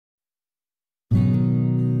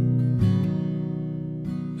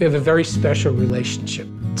We have a very special relationship.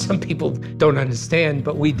 Some people don't understand,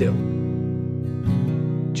 but we do.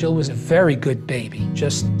 Jill was a very good baby,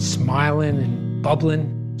 just smiling and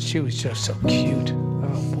bubbling. She was just so cute.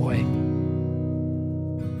 Oh, boy.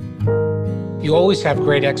 You always have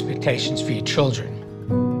great expectations for your children.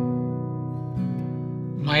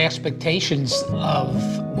 My expectations of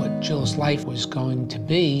what Jill's life was going to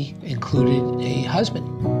be included a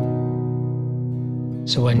husband.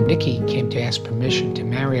 So when Nikki came to ask permission to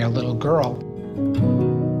marry our little girl,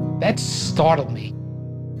 that startled me.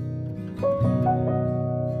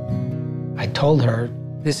 I told her,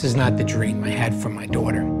 this is not the dream I had for my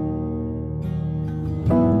daughter.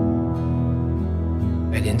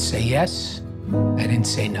 I didn't say yes, I didn't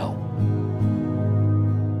say no.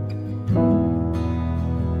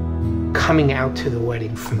 Coming out to the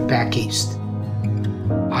wedding from back east,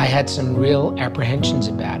 I had some real apprehensions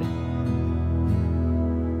about it.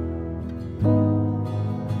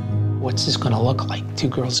 What's this gonna look like? Two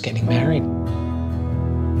girls getting married?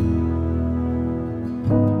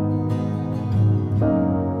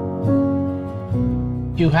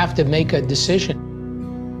 You have to make a decision.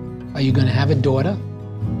 Are you gonna have a daughter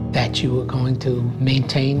that you are going to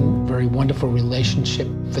maintain a very wonderful relationship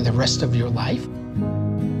for the rest of your life?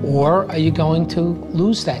 Or are you going to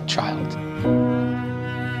lose that child?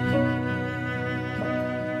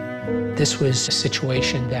 This was a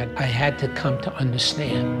situation that I had to come to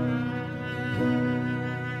understand.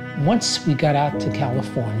 Once we got out to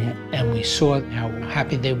California and we saw how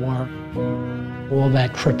happy they were, all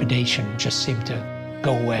that trepidation just seemed to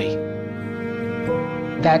go away.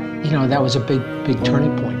 That, that was a big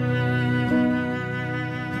turning point.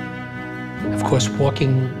 Of course,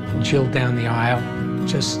 walking Jill down the aisle,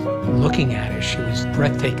 just looking at her, she was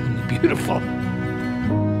breathtakingly beautiful.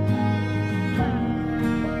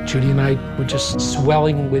 Judy and I were just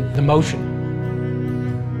swelling with emotion.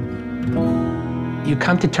 You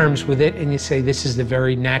come to terms with it and you say, this is the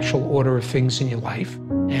very natural order of things in your life,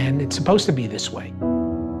 and it's supposed to be this way.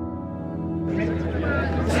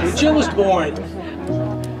 When Jill was born,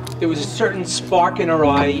 there was a certain spark in her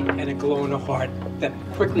eye and a glow in her heart that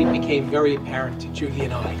quickly became very apparent to Judy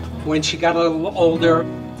and I. When she got a little older,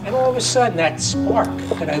 and all of a sudden that spark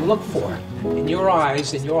that I looked for in your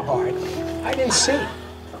eyes and your heart, I didn't see.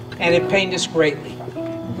 And it pained us greatly.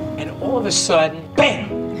 And all of a sudden,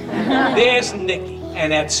 bam! There's Nikki,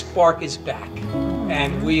 and that spark is back.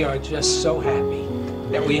 And we are just so happy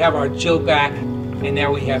that we have our Jill back, and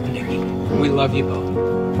now we have Nikki. We love you both.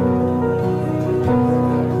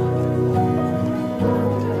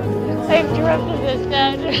 I've dreamt of this,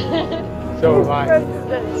 Dad. So have I.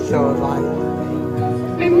 So have I.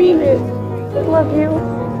 I mean it. I love you.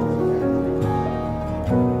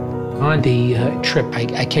 On the trip,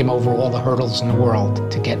 I came over all the hurdles in the world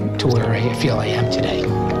to get to where I feel I am today.